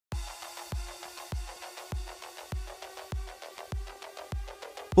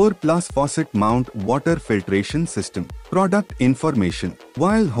PUR Plus Faucet Mount Water Filtration System. Product information.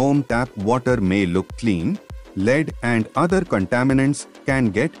 While home tap water may look clean, lead and other contaminants can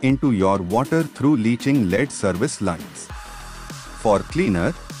get into your water through leaching lead service lines. For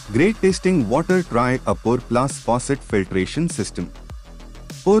cleaner, great tasting water, try a PUR Plus Faucet Filtration System.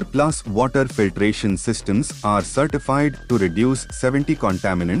 PUR Plus water filtration systems are certified to reduce 70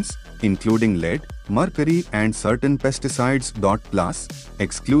 contaminants, including lead, mercury and certain pesticides. Plus,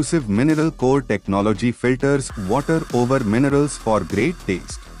 exclusive mineral core technology filters water over minerals for great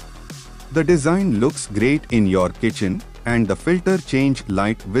taste. The design looks great in your kitchen, and the filter change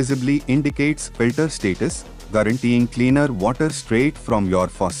light visibly indicates filter status, guaranteeing cleaner water straight from your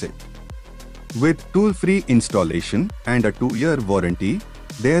faucet. With tool-free installation and a 2-year warranty,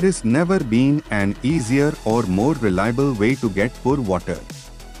 there is never been an easier or more reliable way to get PUR water.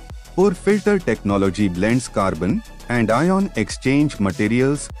 PUR filter technology blends carbon and ion exchange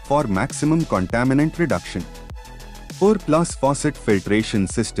materials for maximum contaminant reduction. PUR Plus faucet filtration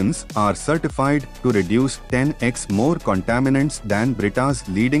systems are certified to reduce 10x more contaminants than Brita's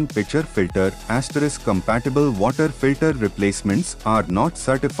leading pitcher filter. Compatible water filter replacements are not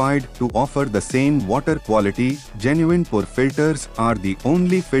certified to offer the same water quality. Genuine PUR filters are the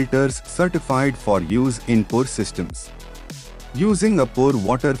only filters certified for use in PUR systems. Using a PUR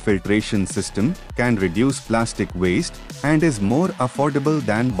water filtration system can reduce plastic waste and is more affordable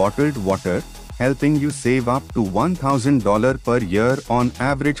than bottled water, helping you save up to $1,000 per year on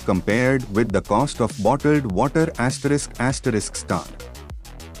average compared with the cost of bottled water.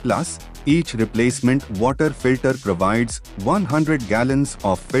 Plus, each replacement water filter provides 100 gallons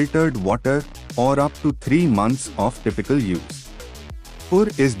of filtered water or up to 3 months of typical use. PUR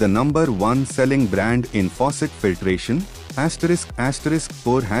is the #1 selling brand in faucet filtration.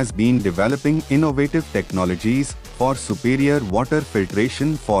 PUR has been developing innovative technologies for superior water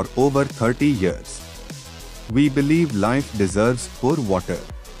filtration for over 30 years. We believe life deserves PUR water.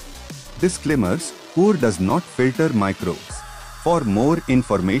 Disclaimers: PUR does not filter microbes. For more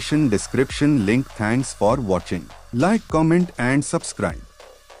information, description link. Thanks for watching. Like, comment and subscribe.